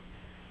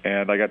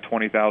 And I got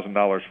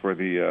 $20,000 for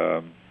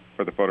the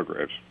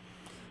photographs.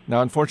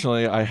 Now,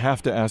 unfortunately, I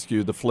have to ask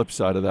you the flip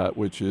side of that,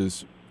 which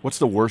is, what's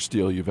the worst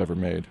deal you've ever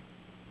made?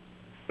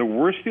 The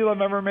worst deal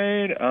I've ever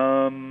made? This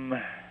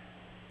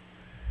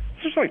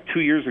was like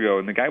 2 years ago,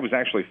 and the guy was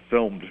actually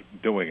filmed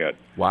doing it.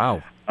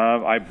 Wow.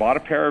 I bought a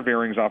pair of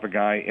earrings off a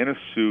guy in a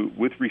suit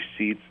with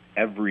receipts,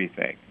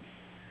 everything.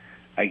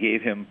 I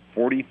gave him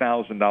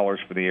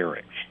 $40,000 for the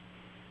earrings.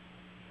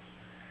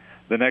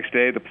 The next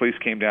day, the police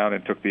came down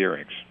and took the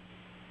earrings.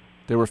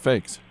 They were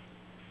fakes.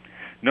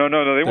 No,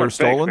 they weren't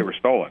stolen? fakes. They were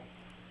stolen.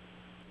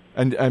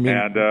 And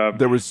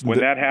there was when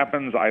that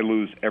happens, I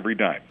lose every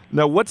dime.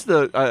 Now, what's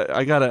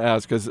I got to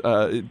ask, because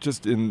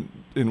just in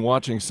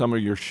watching some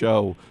of your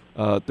show,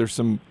 there's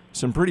some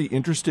pretty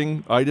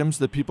interesting items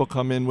that people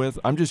come in with.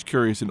 I'm just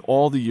curious, in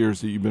all the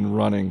years that you've been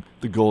running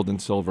the Gold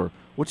and Silver,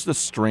 what's the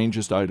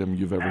strangest item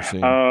you've ever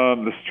seen?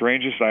 The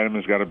strangest item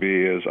has got to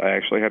be is I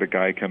actually had a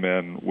guy come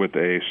in with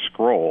a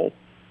scroll.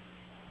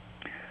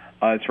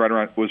 It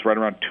was right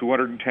around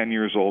 210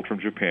 years old, from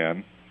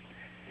Japan.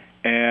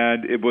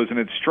 And it was an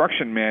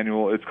instruction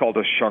manual. It's called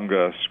a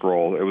shunga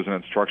scroll. It was an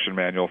instruction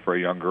manual for a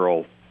young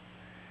girl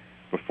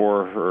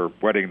before her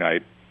wedding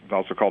night. It's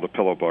also called a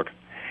pillow book.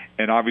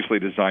 And obviously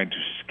designed to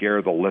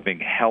scare the living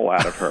hell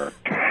out of her.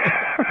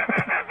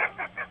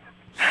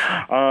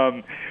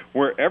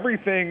 Where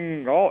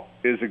everything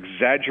is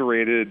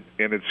exaggerated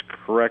and it's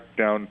correct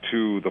down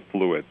to the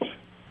fluids.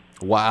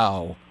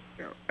 Wow.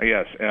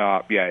 Yes.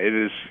 It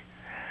is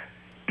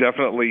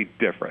definitely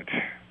different.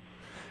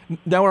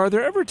 Now, are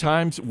there ever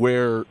times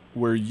where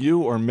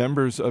you or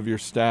members of your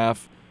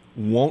staff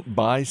won't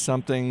buy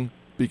something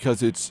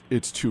because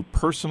it's too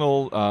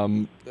personal,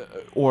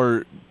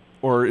 or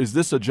is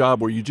this a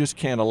job where you just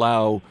can't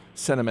allow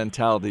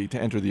sentimentality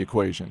to enter the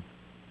equation?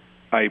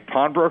 A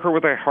pawnbroker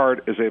with a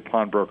heart is a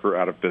pawnbroker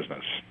out of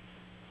business.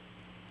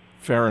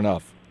 Fair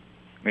enough.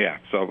 Yeah.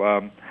 So,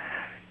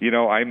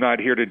 I'm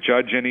not here to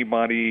judge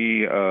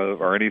anybody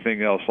or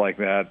anything else like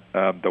that.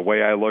 The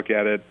way I look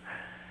at it,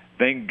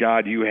 thank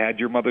God you had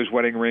your mother's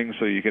wedding ring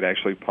so you could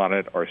actually pawn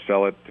it or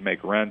sell it to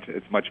make rent.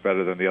 It's much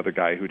better than the other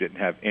guy who didn't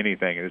have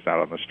anything and is out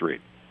on the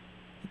street.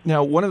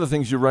 Now, one of the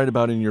things you write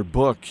about in your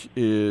book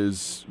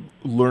is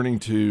learning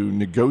to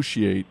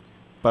negotiate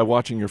by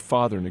watching your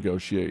father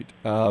negotiate.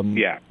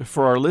 Yeah.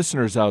 For our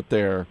listeners out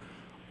there,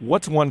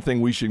 what's one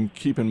thing we should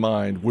keep in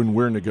mind when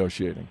we're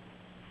negotiating?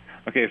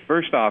 Okay,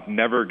 first off,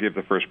 never give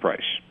the first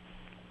price.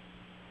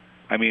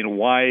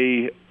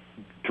 Why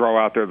throw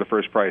out there the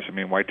first price?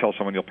 Why tell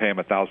someone you'll pay them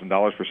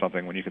 $1,000 for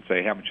something when you can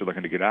say, how much you're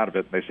looking to get out of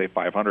it? And they say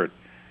 $500.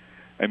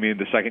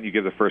 The second you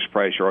give the first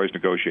price, you're always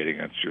negotiating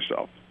against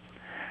yourself.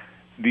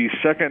 The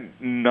second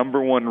number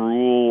one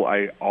rule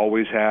I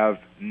always have,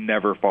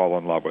 never fall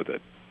in love with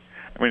it.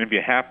 If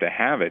you have to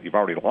have it, you've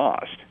already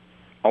lost.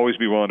 Always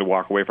be willing to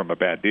walk away from a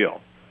bad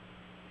deal.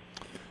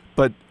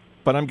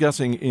 But I'm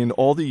guessing in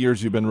all the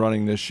years you've been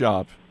running this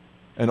shop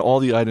and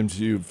all the items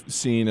you've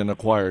seen and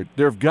acquired,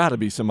 there have got to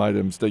be some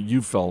items that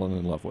you've fallen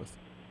in love with.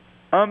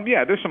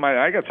 Yeah, there's some.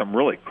 I got some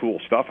really cool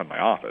stuff in my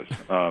office.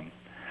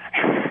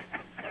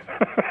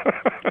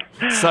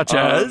 Such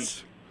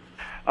as?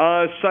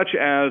 Such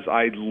as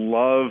I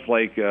love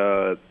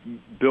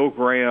Bill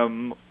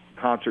Graham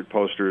concert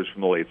posters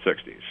from the late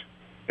 60s.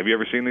 Have you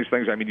ever seen these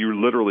things? I mean, you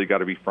literally got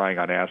to be frying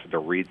on acid to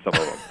read some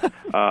of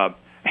them.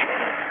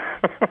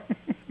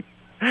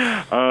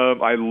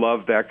 I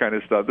love that kind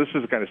of stuff. This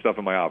is the kind of stuff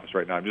in my office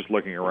right now. I'm just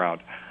looking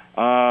around.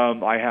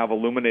 I have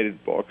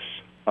illuminated books.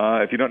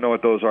 If you don't know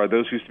what those are,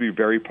 those used to be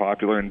very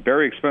popular and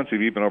very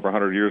expensive even over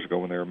 100 years ago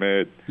when they were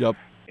made. Yep.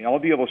 All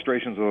the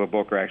illustrations of the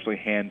book are actually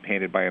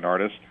hand-painted by an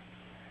artist.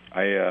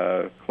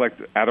 I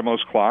collect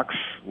Atomos clocks,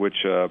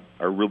 which are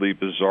really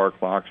bizarre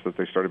clocks that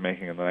they started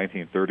making in the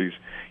 1930s.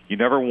 You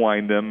never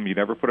wind them. You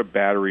never put a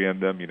battery in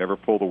them. You never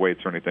pull the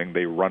weights or anything.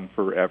 They run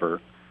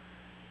forever.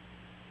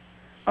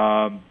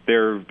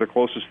 They're the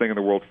closest thing in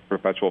the world to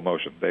perpetual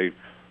motion. They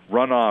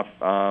run off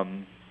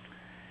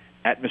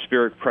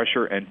atmospheric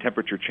pressure and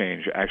temperature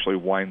change actually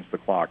winds the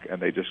clock,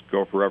 and they just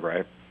go forever. I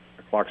have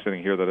a clock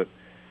sitting here that it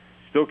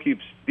still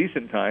keeps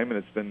decent time, and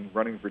it's been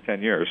running for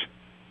 10 years.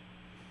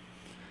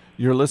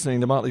 You're listening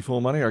to Motley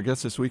Fool Money. Our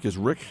guest this week is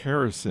Rick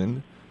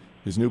Harrison.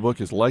 His new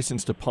book is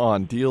Licensed to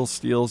Pawn, Deals,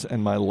 Steals,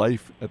 and My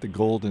Life at the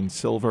Gold and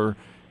Silver.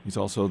 He's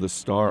also the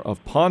star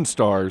of Pawn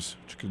Stars,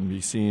 which can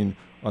be seen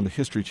on the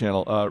History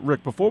Channel.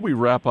 Rick, before we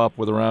wrap up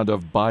with a round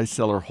of buy,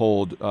 sell, or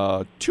hold,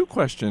 two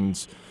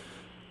questions.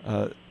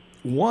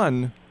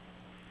 One,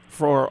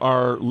 for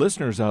our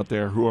listeners out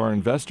there who are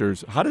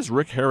investors, how does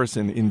Rick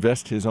Harrison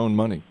invest his own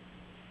money?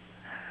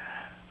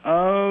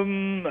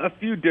 A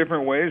few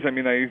different ways. I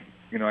mean, I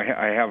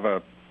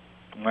have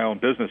my own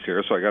business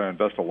here, so I got to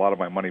invest a lot of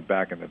my money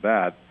back into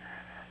that.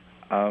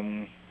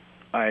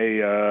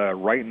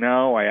 Right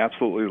now, I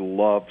absolutely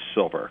love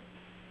silver.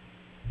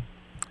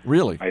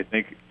 Really? I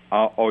think.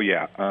 Oh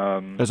yeah.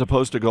 As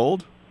opposed to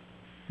gold?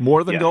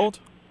 More than gold?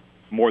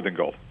 More than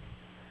gold.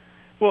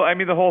 Well, I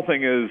mean, the whole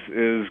thing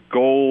is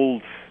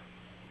gold.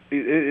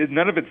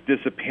 None of it's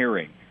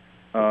disappearing.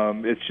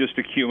 It's just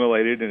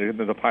accumulated, and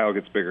then the pile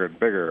gets bigger and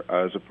bigger,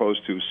 as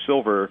opposed to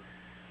silver,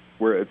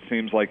 where it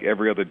seems like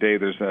every other day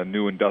there's a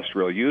new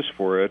industrial use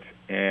for it,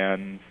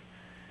 and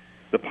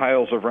the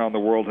piles around the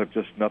world have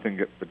just nothing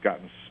but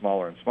gotten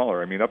smaller and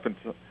smaller. I mean, up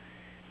until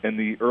in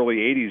the early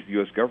 80s, the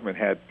U.S. government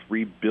had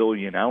 3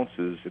 billion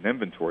ounces in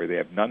inventory. They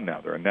have none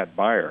now. They're a net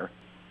buyer.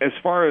 As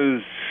far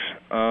as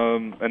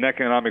an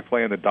economic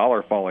play in the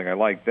dollar falling, I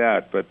like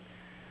that, but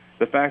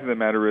the fact of the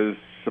matter is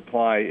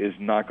supply is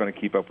not going to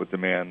keep up with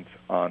demand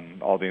on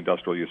all the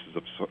industrial uses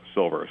of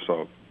silver,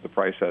 so the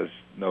price has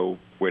no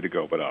way to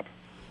go but up.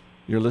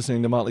 You're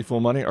listening to Motley Fool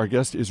Money. Our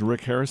guest is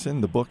Rick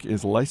Harrison. The book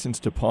is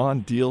Licensed to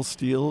Pawn, Deals,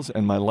 Steals,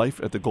 and My Life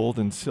at the Gold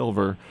and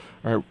Silver.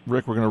 All right,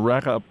 Rick, we're going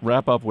to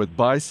wrap up with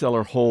buy, sell,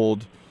 or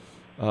hold.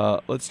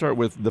 Let's start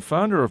with the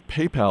founder of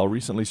PayPal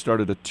recently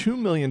started a $2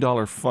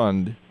 million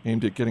fund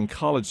aimed at getting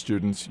college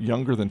students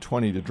younger than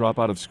 20 to drop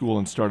out of school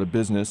and start a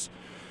business.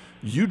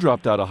 You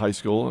dropped out of high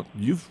school.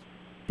 You've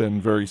been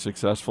very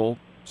successful.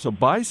 So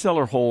buy, sell,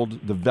 or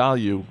hold the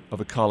value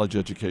of a college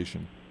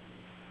education.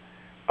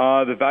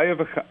 The value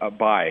of a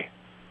buy.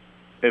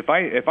 If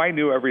I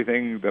knew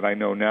everything that I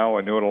know now,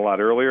 I knew it a lot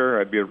earlier,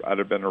 I'd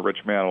have been a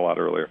rich man a lot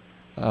earlier.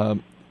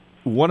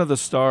 One of the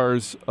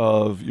stars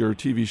of your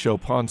TV show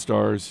Pawn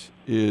Stars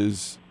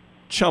is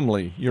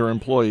Chumley, your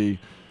employee.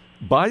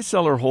 Buy,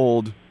 sell, or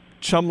hold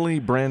Chumley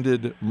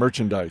branded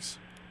merchandise.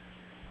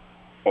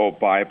 Oh,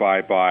 buy.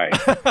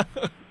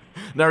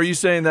 Now, are you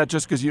saying that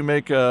just because you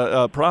make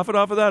a profit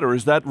off of that, or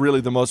is that really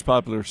the most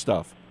popular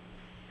stuff?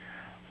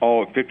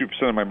 Oh,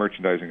 50% of my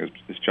merchandising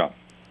is Chum.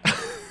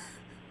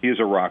 He is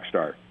a rock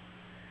star.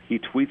 He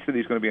tweets that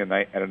he's going to be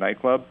at a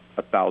nightclub.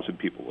 1,000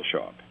 people will show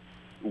up.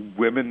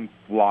 Women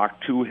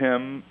flock to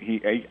him.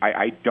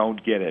 I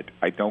don't get it.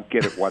 I don't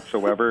get it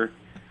whatsoever.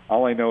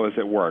 All I know is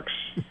it works.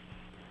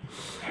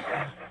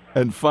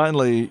 And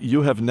finally,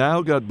 you have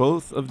now got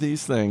both of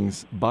these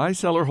things, buy,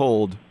 sell, or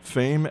hold,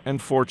 fame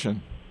and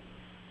fortune.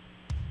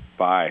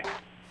 Buy.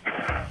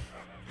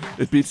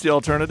 It beats the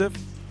alternative?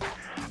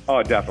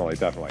 Oh, definitely.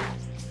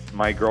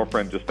 My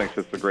girlfriend just thinks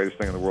it's the greatest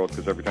thing in the world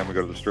because every time we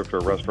go to the strip or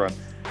a restaurant,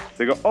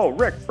 they go, "Oh,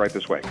 Rick, right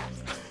this way."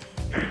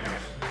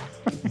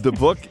 The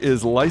book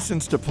is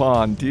Licensed to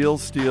Pawn,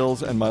 Deals,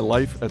 Steals, and My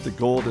Life at the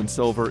Gold and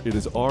Silver. It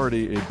is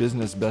already a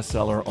business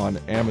bestseller on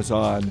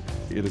Amazon.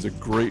 It is a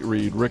great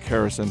read. Rick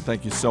Harrison,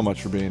 thank you so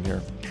much for being here.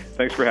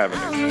 Thanks for having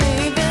me.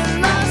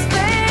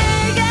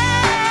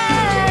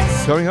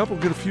 Coming up, we'll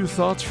get a few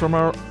thoughts from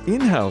our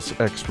in-house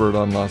expert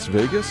on Las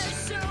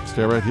Vegas.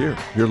 Stay right here.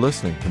 You're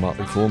listening to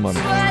Motley Fool Money.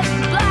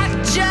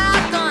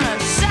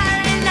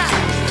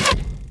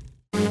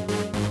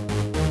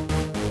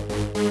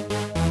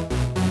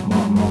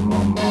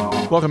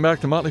 Welcome back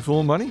to Motley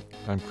Fool Money.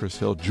 I'm Chris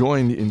Hill,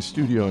 joined in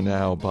studio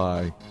now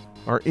by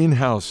our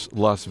in-house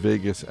Las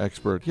Vegas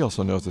expert. He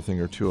also knows a thing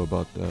or two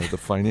about the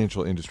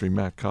financial industry,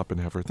 Matt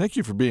Koppenheffer. Thank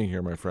you for being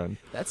here, my friend.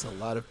 That's a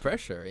lot of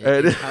pressure.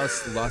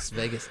 In-house Las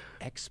Vegas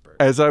expert.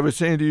 As I was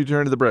saying to you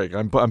during the break,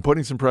 I'm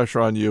putting some pressure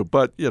on you,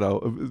 but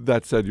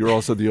that said, you're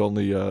also the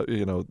only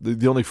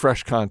the only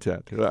fresh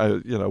content.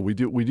 We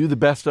do the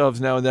best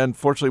ofs now and then.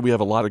 Fortunately, we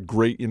have a lot of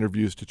great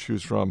interviews to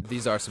choose from.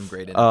 These are some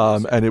great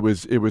interviews. And it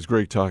was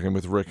great talking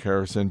with Rick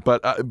Harrison.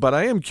 But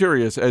I am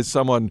curious, as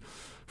someone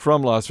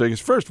from Las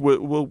Vegas. First,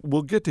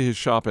 we'll get to his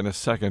shop in a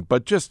second,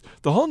 but just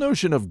the whole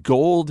notion of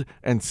gold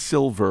and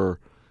silver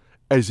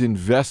as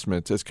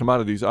investments, as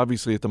commodities.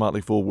 Obviously, at the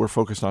Motley Fool, we're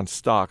focused on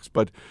stocks,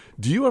 but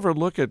do you ever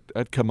look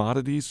at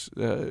commodities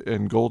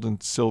and gold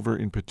and silver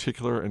in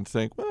particular and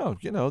think, well,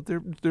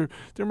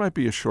 there might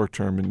be a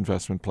short-term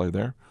investment play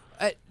there?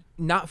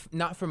 Not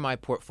from my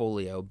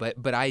portfolio,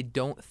 but I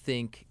don't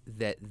think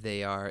that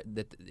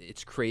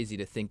it's crazy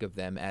to think of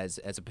them as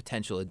a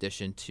potential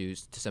addition to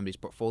somebody's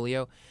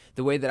portfolio.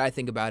 The way that I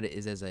think about it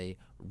is as a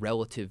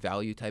relative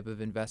value type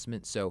of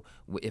investment. So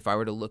if I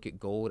were to look at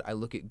gold, I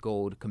look at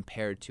gold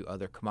compared to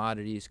other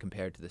commodities,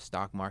 compared to the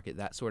stock market,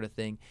 that sort of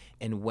thing.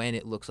 And when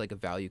it looks like a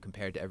value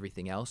compared to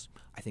everything else,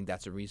 I think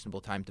that's a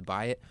reasonable time to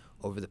buy it.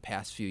 Over the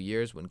past few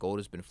years, when gold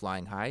has been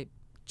flying high, it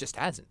just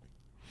hasn't.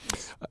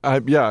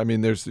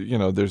 There's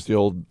the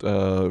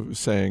old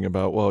saying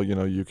about, well,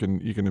 you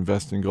can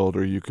invest in gold,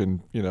 or you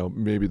can,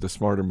 maybe the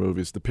smarter move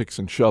is the picks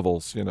and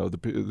shovels.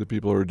 The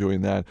people who are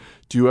doing that.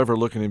 Do you ever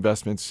look at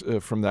investments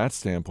from that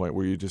standpoint,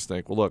 where you just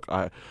think, well, look,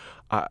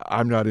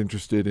 I'm not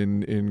interested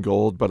in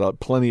gold, but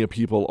plenty of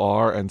people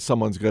are, and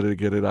someone's got to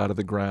get it out of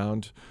the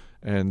ground,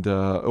 and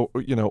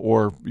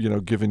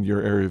given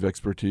your area of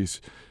expertise,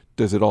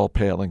 does it all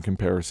pale in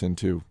comparison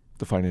to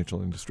the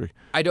financial industry?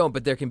 I don't,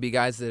 but there can be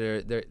guys that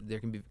are there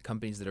can be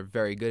companies that are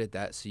very good at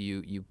that. So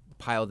you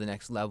pile the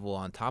next level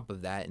on top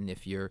of that, and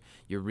if you're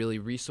really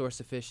resource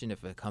efficient,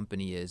 if a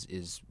company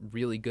is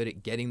really good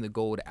at getting the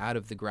gold out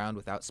of the ground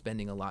without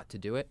spending a lot to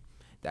do it,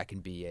 that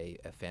can be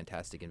a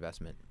fantastic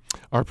investment.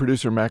 Our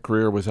producer Matt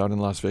Greer was out in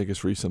Las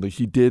Vegas recently.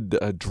 He did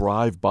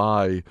drive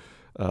by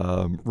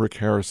Rick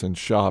Harrison's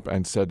shop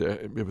and said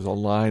it was a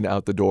line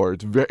out the door.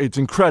 It's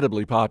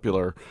incredibly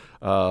popular.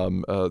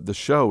 The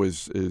show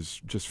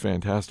is just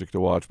fantastic to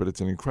watch, but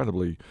it's an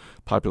incredibly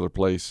popular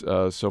place.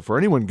 So for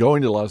anyone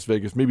going to Las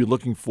Vegas, maybe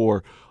looking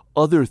for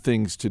other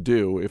things to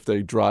do, if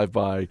they drive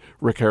by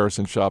Rick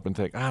Harrison's shop and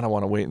think, I don't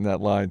want to wait in that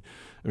line.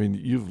 I mean,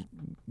 you've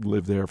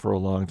lived there for a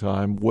long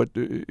time.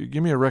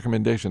 Give me a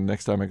recommendation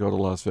next time I go to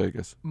Las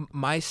Vegas.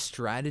 My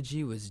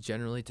strategy was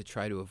generally to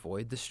try to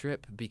avoid the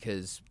Strip,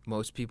 because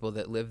most people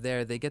that live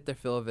there, they get their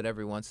fill of it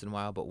every once in a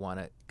while, but want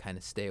to kind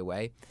of stay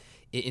away.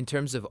 In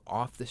terms of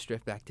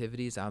off-the-Strip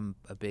activities, I'm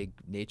a big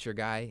nature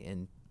guy,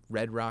 and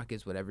Red Rock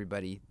is what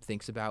everybody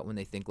thinks about when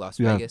they think Las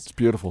Vegas. Yeah, it's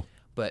beautiful.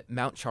 But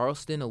Mount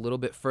Charleston, a little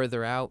bit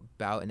further out,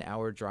 about an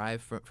hour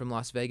drive from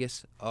Las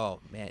Vegas. Oh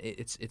man,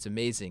 it's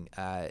amazing.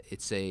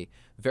 It's a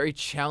very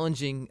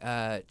challenging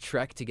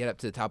trek to get up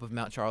to the top of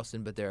Mount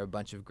Charleston, but there are a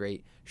bunch of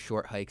great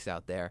short hikes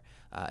out there.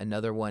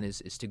 Another one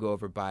is to go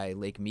over by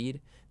Lake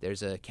Mead.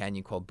 There's a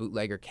canyon called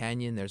Bootlegger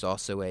Canyon. There's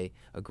also a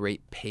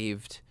great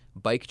paved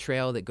bike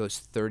trail that goes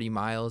 30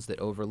 miles that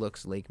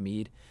overlooks Lake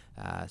Mead.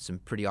 Some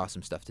pretty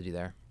awesome stuff to do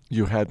there.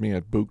 You had me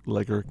at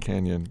Bootlegger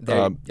Canyon.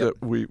 Yep.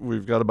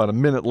 We've got about a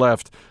minute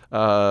left.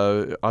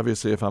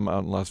 Obviously, if I'm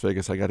out in Las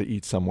Vegas, I got to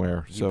eat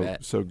somewhere.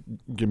 So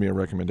give me a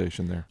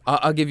recommendation there.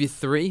 I'll give you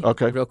three.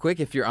 Okay. Real quick.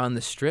 If you're on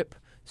the Strip,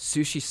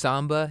 Sushi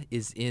Samba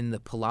is in the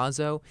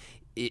Palazzo.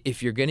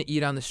 If you're going to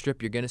eat on the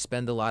Strip, you're going to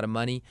spend a lot of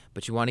money,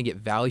 but you want to get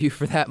value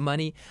for that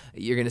money.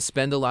 You're going to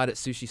spend a lot at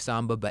Sushi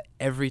Samba, but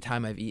every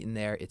time I've eaten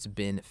there, it's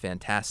been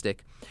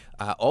fantastic.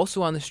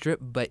 Also on the Strip,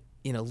 but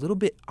in a little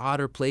bit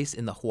odder place,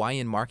 in the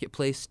Hawaiian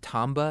marketplace,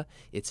 Tamba.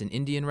 It's an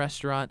Indian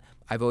restaurant.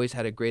 I've always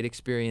had a great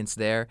experience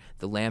there.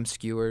 The lamb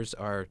skewers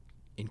are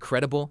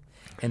incredible.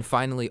 And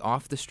finally,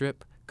 off the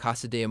Strip,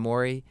 Casa de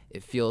Amore.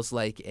 It feels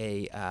like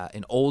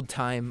an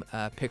old-time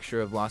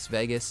picture of Las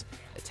Vegas,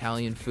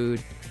 Italian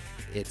food.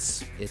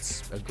 It's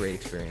a great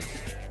experience.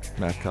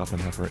 Matt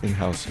Koppenheffer,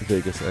 in-house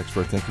Vegas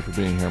expert. Thank you for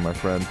being here, my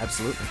friend.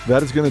 Absolutely.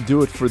 That is going to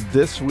do it for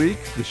this week.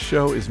 The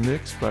show is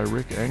mixed by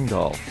Rick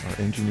Engdahl.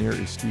 Our engineer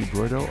is Steve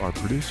Broido. Our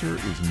producer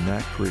is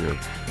Matt Greer.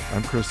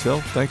 I'm Chris Hill.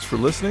 Thanks for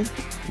listening.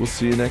 We'll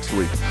see you next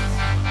week.